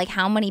thinking about like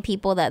how many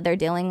people that they're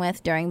dealing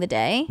with during the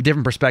day.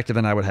 Different perspective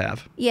than I would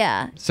have.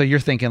 Yeah. So you're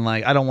thinking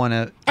like, I don't want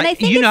to. And I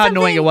think you know how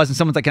annoying it was, and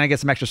someone's like, "Can I get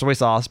some extra soy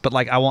sauce?" But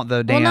like, I want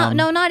the damn. Well,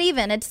 no, not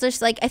even. It's just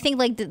like I think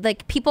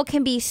like people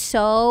can be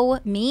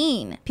so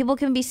mean. People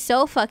can be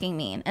so fucking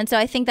mean, and so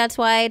I think that's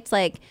why it's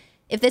like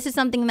if this is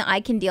something that I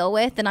can deal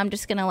with, then I'm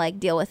just gonna like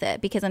deal with it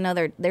because I know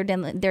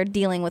they're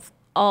dealing with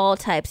all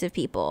types of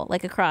people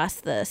like across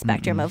the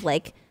spectrum of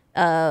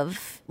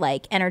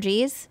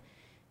energies.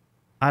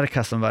 I'd have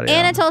cussed somebody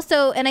and out. It's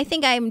also, and I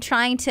think I'm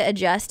trying to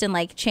adjust and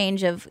like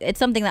change it's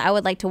something that I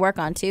would like to work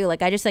on too.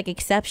 Like I just like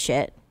accept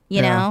shit,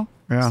 you know?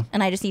 Yeah.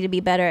 And I just need to be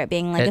better at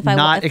being like, Well,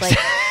 I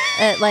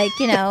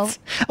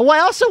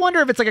also wonder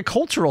if it's like a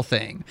cultural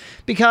thing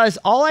because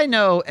all I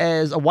know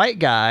as a white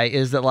guy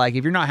is that like,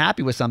 if you're not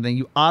happy with something,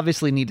 you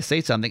obviously need to say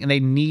something and they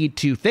need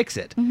to fix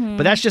it. Mm-hmm.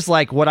 But that's just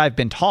like what I've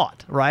been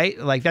taught, right?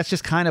 Like that's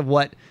just kind of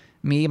what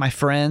me, my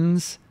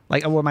friends,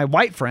 like, or my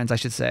white friends, I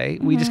should say,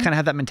 we just kind of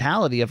have that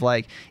mentality of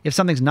like, if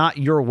something's not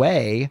your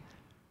way,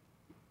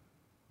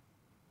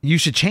 you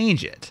should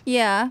change it.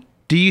 Yeah.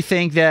 Do you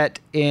think that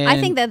I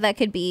think that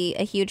could be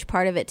a huge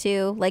part of it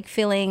too. Like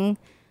feeling,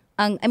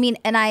 and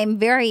I'm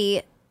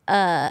very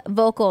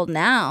vocal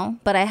now,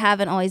 but I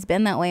haven't always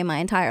been that way my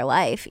entire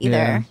life either.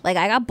 Yeah. Like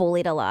I got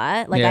bullied a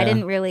lot. Like I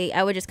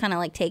would just kind of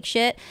like take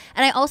shit.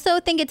 And I also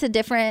think it's a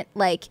different,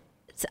 like,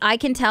 I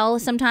can tell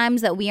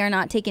sometimes that we are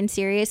not taken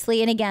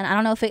seriously. And again, I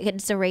don't know if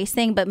it's a race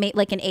thing, but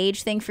like an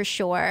age thing for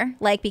sure.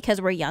 Like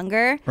because we're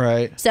younger.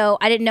 Right. So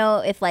I didn't know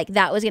if like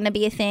that was going to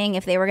be a thing,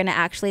 if they were going to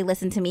actually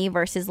listen to me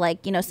versus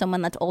like, you know,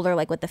 someone that's older,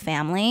 like with the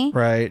family.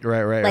 Right.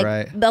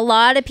 Like a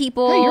lot of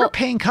people. Hey, you're a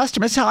paying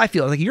customer. That's how I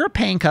feel. Like you're a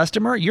paying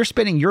customer. You're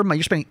spending your money.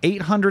 You're spending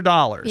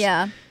 $800.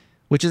 Yeah.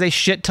 Which is a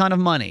shit ton of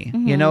money.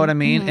 You know what I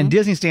mean? In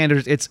Disney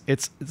standards, it's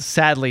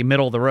sadly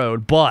middle of the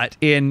road, but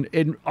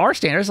in our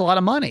standards, a lot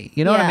of money.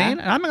 You know what I mean?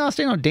 And I'm not gonna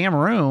stay in a damn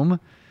room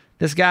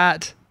that's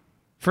got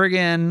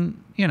friggin',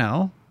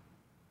 no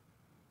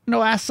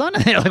ass sun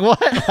in there. Like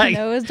what? Like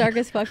no, it was dark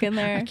as fuck in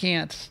there. I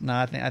can't. No,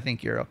 I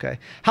think you're okay.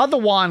 How'd the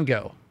wand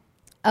go?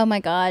 Oh my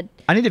God.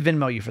 I need to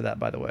Venmo you for that,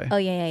 by the way. Oh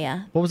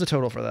yeah. What was the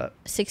total for that?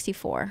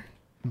 64.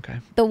 Okay.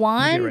 The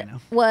wand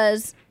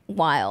was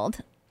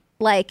wild.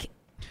 Like.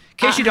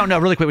 In case you don't know,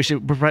 really quick, we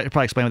should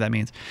probably explain what that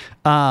means.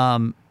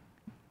 I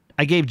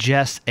gave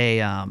Jess a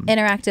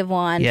interactive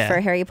wand for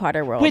Harry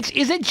Potter World. Which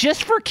is it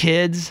just for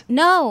kids?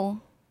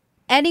 No,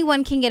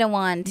 anyone can get a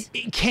wand.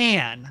 It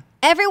can.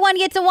 Everyone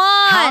gets a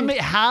wand.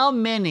 How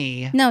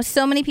many? No,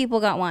 so many people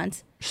got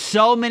wands.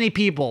 So many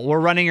people were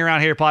running around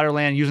Harry Potter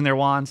Land using their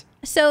wands.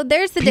 So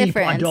there's the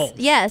difference. Adults.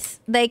 Yes,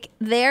 like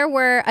there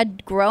were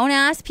grown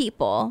ass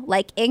people,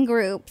 like in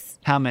groups.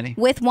 How many?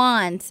 With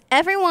wands.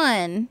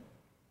 Everyone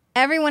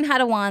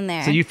had a wand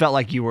there. So you felt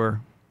like you were...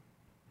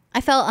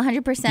 I felt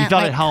 100%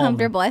 like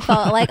comfortable. I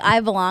felt like I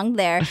belonged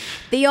there.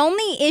 The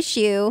only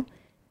issue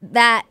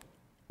that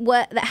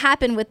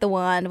happened with the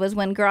wand was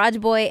when Garage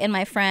Boy and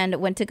my friend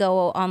went to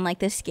go on like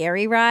the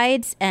scary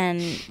rides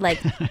and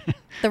like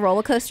the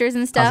roller coasters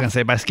and stuff. I was going to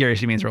say by scary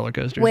she means roller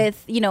coasters.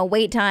 With,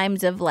 wait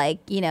times of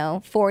like,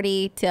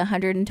 40 to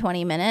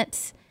 120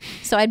 minutes.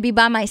 So I'd be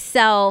by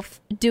myself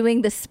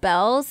doing the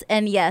spells.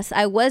 And yes,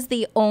 I was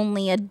the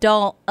only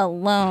adult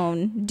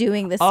alone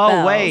doing the spells.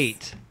 Oh,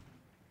 wait.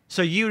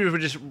 So you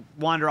would just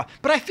wander off.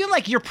 But I feel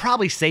like you're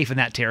probably safe in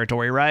that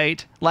territory,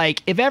 right?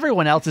 Like, if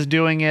everyone else is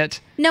doing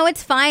it... No,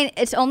 it's fine.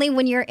 It's only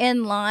when you're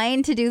in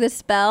line to do the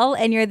spell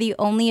and you're the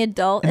only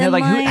adult and they're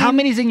like, line. how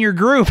many's in your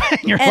group?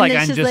 And you're like,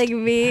 it's just like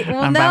me.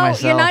 Well, I'm by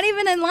myself. You're not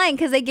even in line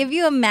because they give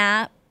you a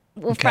map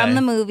from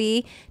the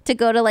movie to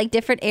go to like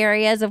different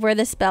areas of where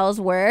the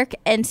spells work.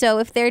 And so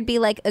if there'd be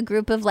like a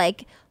group of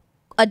like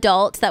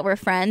adults that were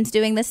friends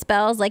doing the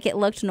spells, like it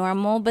looked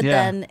normal, but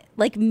then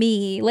like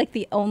me, like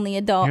the only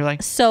adult, you're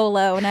like,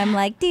 solo, and I'm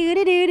like do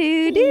do do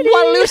do do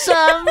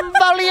Walusa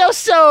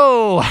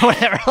Valioso,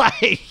 whatever.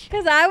 Like,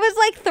 because I was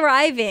like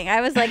thriving. I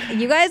was like,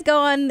 you guys go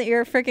on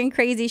your freaking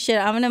crazy shit.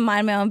 I'm gonna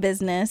mind my own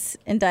business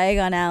in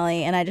Diagon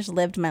Alley, and I just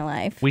lived my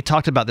life. We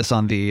talked about this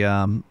on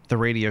the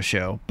radio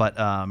show, but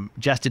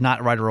Jess did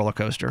not ride a roller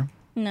coaster.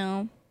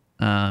 No.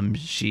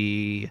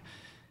 She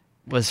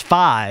was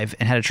 5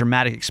 and had a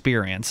traumatic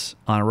experience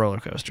on a roller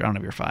coaster. I don't know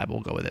if you're 5, but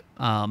we'll go with it.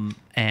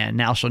 And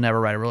now she'll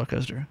never ride a roller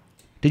coaster.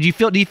 Do you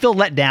feel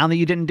let down that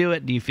you didn't do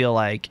it? Do you feel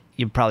like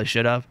you probably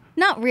should have?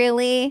 Not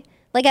really.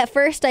 Like at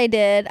first I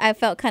did. I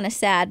felt kind of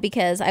sad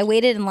because I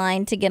waited in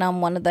line to get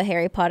on one of the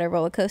Harry Potter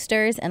roller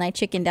coasters and I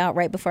chickened out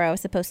right before I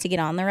was supposed to get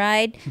on the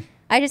ride.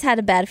 I just had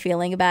a bad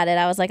feeling about it.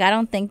 I was like, I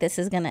don't think this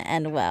is going to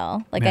end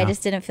well. Like I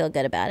just didn't feel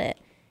good about it.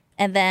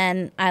 And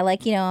then I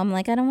I'm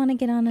like, I don't want to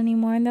get on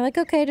anymore. And they're like,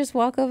 okay, just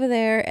walk over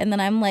there. And then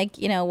I'm like,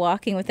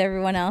 walking with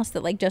everyone else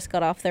that like just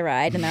got off the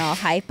ride and they're all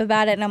hype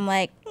about it. And I'm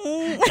like,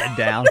 Get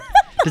down.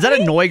 Does that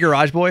annoy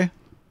Garage Boy?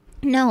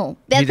 No.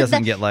 He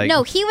doesn't get like...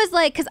 No, he was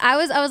like, because I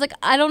was like,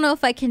 I don't know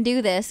if I can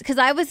do this. Because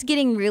I was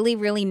getting really,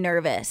 really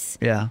nervous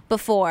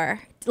before.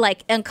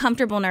 Like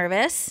uncomfortable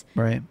nervous.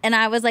 Right. And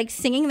I was like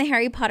singing the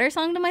Harry Potter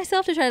song to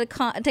myself to try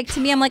to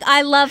me. I'm like,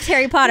 I loved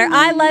Harry Potter.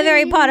 I love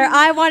Harry Potter.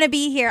 I want to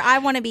be here. I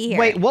want to be here.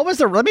 Wait, what was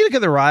let me look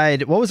at the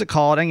ride. What was it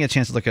called? I didn't get a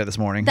chance to look at it this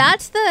morning.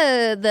 That's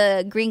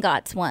the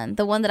Gringotts one.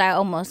 The one that I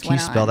almost went on.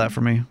 Can you spell that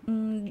for me?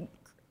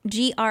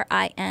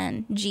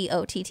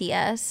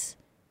 Gringotts.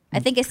 I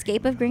think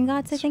Escape of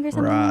Gringotts, I think, or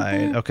something right.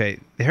 like that. Okay.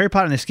 The Harry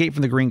Potter and Escape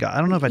from the Gringotts. I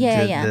don't know if I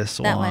did this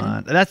that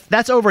one.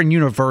 That's over in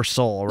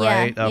Universal,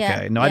 right? Yeah,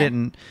 okay. No, I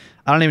didn't.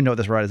 I don't even know what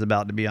this ride is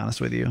about, to be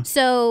honest with you.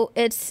 So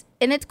it's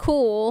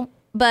cool,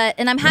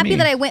 and I'm happy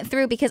that I went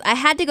through because I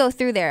had to go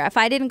through there. If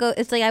I didn't go,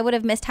 it's like I would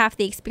have missed half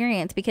the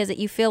experience because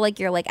you feel like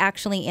you're like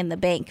actually in the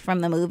bank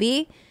from the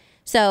movie.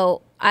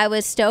 So I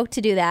was stoked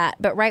to do that.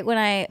 But right when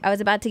I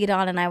was about to get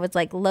on and I was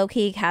like low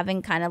key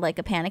having kind of like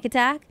a panic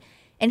attack.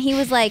 And he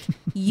was like,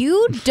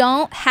 you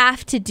don't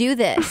have to do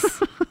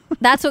this.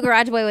 That's what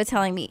Garage Boy was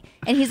telling me.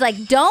 And he's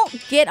like, don't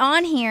get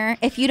on here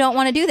if you don't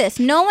want to do this.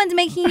 No one's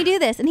making you do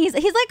this. And he's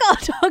like, oh,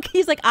 dog.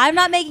 He's like, I'm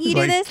not making you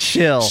do this.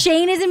 Chill.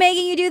 Shane isn't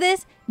making you do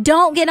this.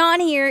 Don't get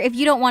on here if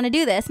you don't want to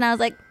do this. And I was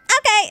like,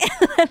 okay.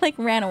 I like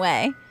ran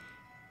away.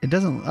 It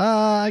doesn't,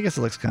 I guess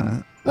it looks kind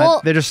of,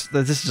 well, this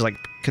is like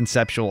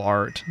conceptual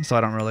art. So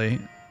I don't really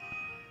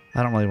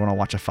want to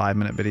watch a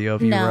 5-minute video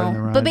of you riding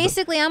the ride. But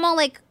basically I'm all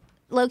like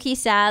low-key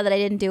sad that I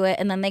didn't do it.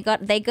 And then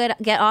they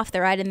get off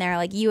the ride and they're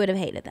like, you would have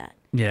hated that.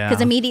 Yeah.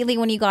 Because immediately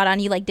when you got on,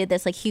 you like did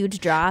this like huge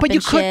drop. But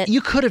and you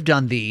could have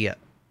done the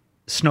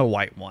Snow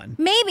White one.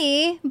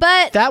 Maybe,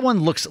 but that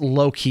one looks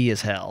low key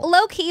as hell.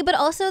 Low key, but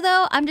also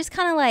though, I'm just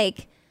kind of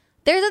like,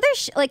 there's other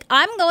like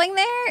I'm going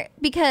there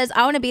because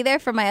I want to be there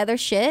for my other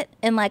shit,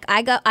 and like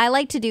I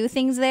like to do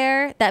things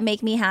there that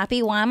make me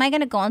happy. Why am I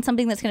gonna go on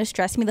something that's gonna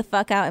stress me the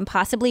fuck out and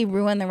possibly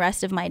ruin the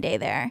rest of my day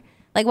there?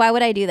 Like, why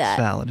would I do that?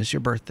 Valid. It's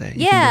your birthday.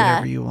 You can do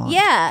whatever you want.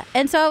 Yeah.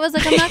 And so I was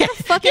like, I'm not gonna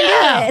fucking do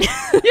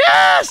it.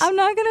 Yes. I'm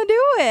not gonna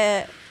do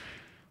it.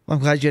 Well, I'm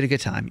glad you had a good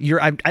time.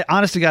 I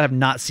honest to God have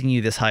not seen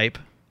you this hype.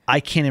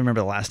 I can't even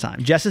remember the last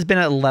time. Jess has been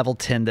at level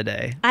 10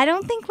 today. I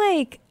don't think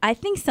I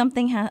think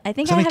something I have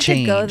changed.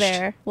 to go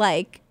there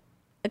like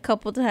a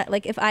couple times.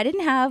 Like if I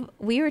didn't have,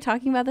 we were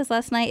talking about this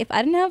last night. If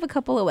I didn't have a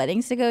couple of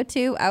weddings to go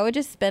to, I would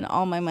just spend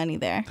all my money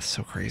there. That's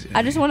so crazy.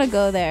 I just want to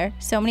go there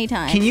so many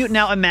times. Can you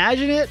now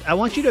imagine it? I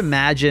want you to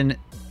imagine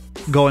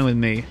going with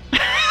me.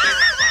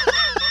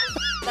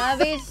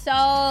 That'd be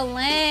so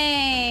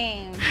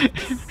lame.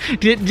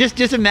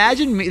 Just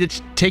imagine me.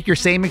 Take your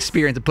same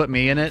experience and put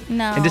me in it.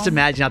 No. And just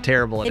imagine how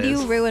terrible it is. You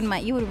would ruin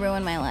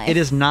my life. It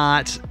is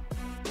not.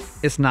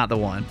 It's not the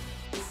one.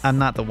 I'm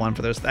not the one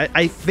for those.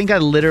 I think I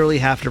literally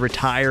have to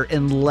retire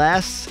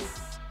unless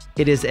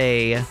it is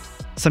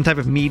some type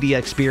of media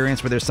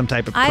experience where there's some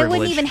type of privilege. I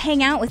wouldn't even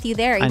hang out with you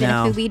there, even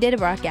if we did a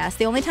broadcast.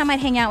 The only time I'd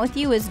hang out with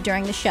you was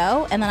during the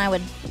show, and then I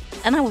would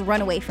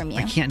run away from you.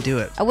 I can't do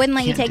it. I wouldn't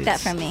let you take that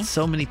from me.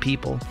 So many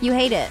people. You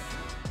hate it.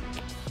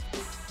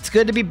 It's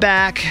good to be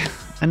back.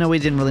 I know we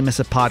didn't really miss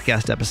a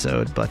podcast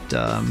episode, but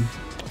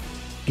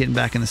getting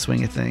back in the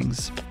swing of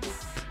things.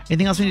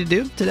 Anything else we need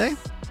to do today?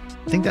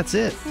 I think that's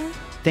it. Yeah.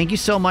 Thank you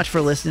so much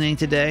for listening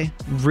today.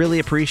 Really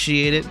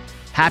appreciate it.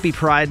 Happy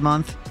Pride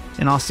Month.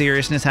 In all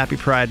seriousness, happy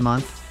Pride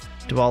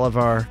Month to all of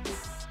our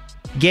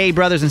gay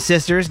brothers and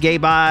sisters, gay,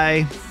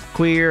 bi,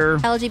 queer.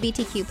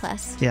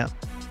 LGBTQ+. Yeah.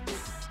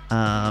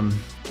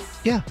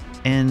 Yeah.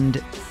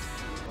 And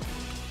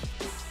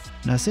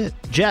that's it.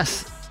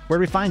 Jess, where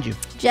do we find you?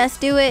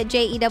 Just Do It,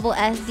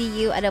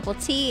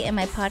 JESSDUITT, and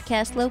my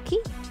podcast, Low Key.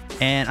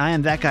 And I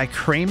am that guy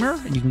Kramer.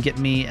 And you can get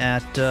me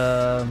at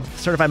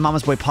Certified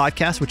Mama's Boy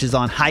Podcast, which is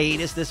on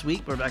hiatus this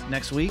week. We're back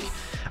next week.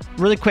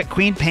 Really quick,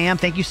 Queen Pam,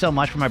 thank you so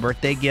much for my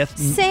birthday gift.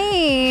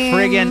 Same.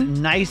 Friggin'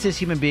 nicest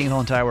human being in the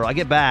whole entire world. I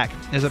get back,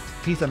 there's a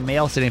piece of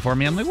mail sitting for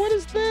me. I'm like, what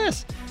is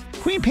this?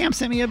 Queen Pam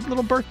sent me a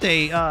little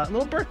birthday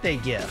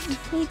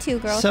gift. Me too,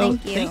 girl. So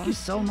thank you. Thank you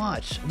so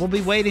much. We'll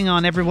be waiting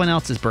on everyone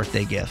else's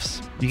birthday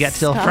gifts. You got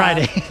till Stop.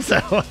 Friday,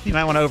 so you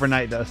might want to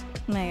overnight those.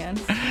 Oh my God.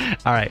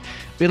 All right.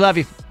 We love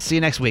you. See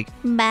you next week.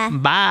 Bye.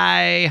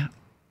 Bye.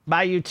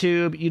 Bye,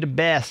 YouTube. You the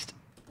best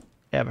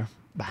ever.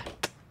 Bye.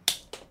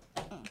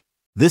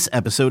 This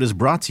episode is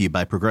brought to you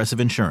by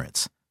Progressive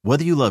Insurance.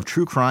 Whether you love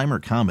true crime or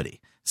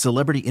comedy,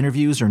 celebrity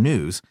interviews or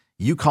news,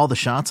 you call the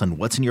shots on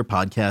what's in your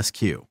podcast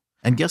queue.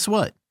 And guess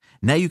what?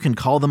 Now you can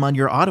call them on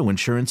your auto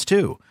insurance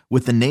too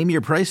with the Name Your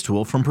Price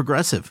tool from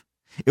Progressive.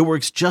 It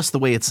works just the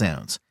way it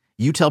sounds.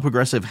 You tell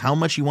Progressive how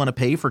much you want to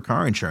pay for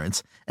car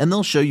insurance, and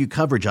they'll show you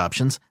coverage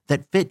options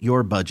that fit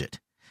your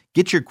budget.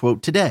 Get your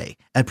quote today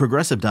at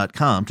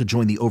Progressive.com to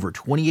join the over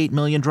 28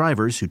 million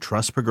drivers who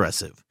trust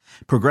Progressive.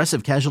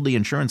 Progressive Casualty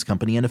Insurance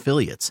Company and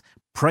Affiliates.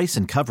 Price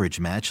and coverage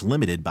match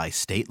limited by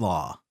state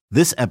law.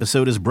 This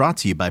episode is brought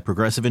to you by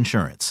Progressive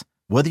Insurance.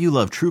 Whether you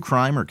love true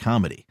crime or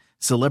comedy,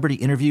 celebrity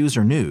interviews,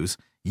 or news,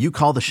 you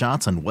call the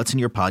shots on what's in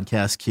your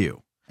podcast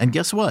queue. And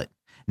guess what?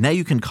 Now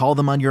you can call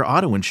them on your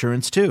auto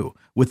insurance too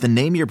with the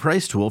Name Your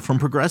Price tool from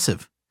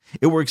Progressive.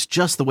 It works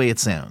just the way it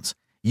sounds.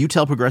 You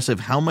tell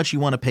Progressive how much you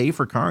want to pay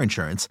for car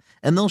insurance,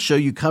 and they'll show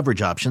you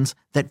coverage options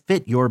that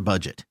fit your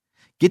budget.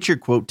 Get your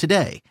quote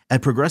today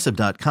at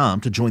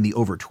Progressive.com to join the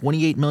over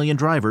 28 million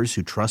drivers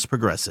who trust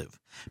Progressive.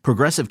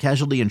 Progressive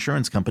Casualty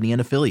Insurance Company and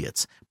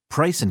Affiliates.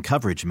 Price and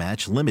coverage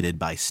match limited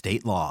by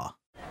state law.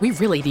 We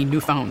really need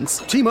new phones.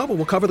 T-Mobile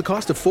will cover the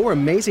cost of 4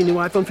 amazing new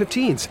iPhone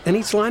 15s, and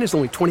each line is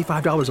only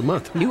 $25 a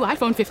month. New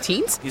iPhone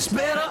 15s? It's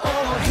better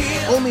over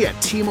here. Only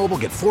at T-Mobile,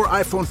 get 4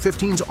 iPhone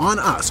 15s on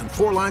us and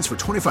 4 lines for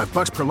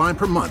 $25 per line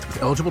per month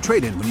with eligible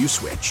trade-in when you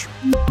switch.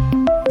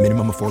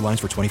 Minimum of 4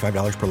 lines for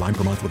 $25 per line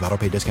per month with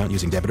autopay discount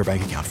using debit or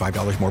bank account.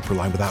 $5 more per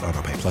line without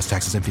autopay, plus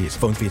taxes and fees.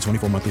 Phone fee at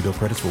 24 monthly bill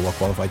credits for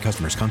well-qualified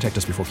customers. Contact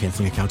us before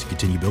canceling account to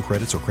continue bill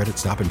credits or credit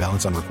stop and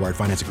balance on required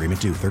finance agreement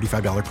due.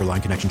 $35 per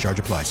line connection charge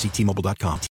applies. See T-Mobile.com.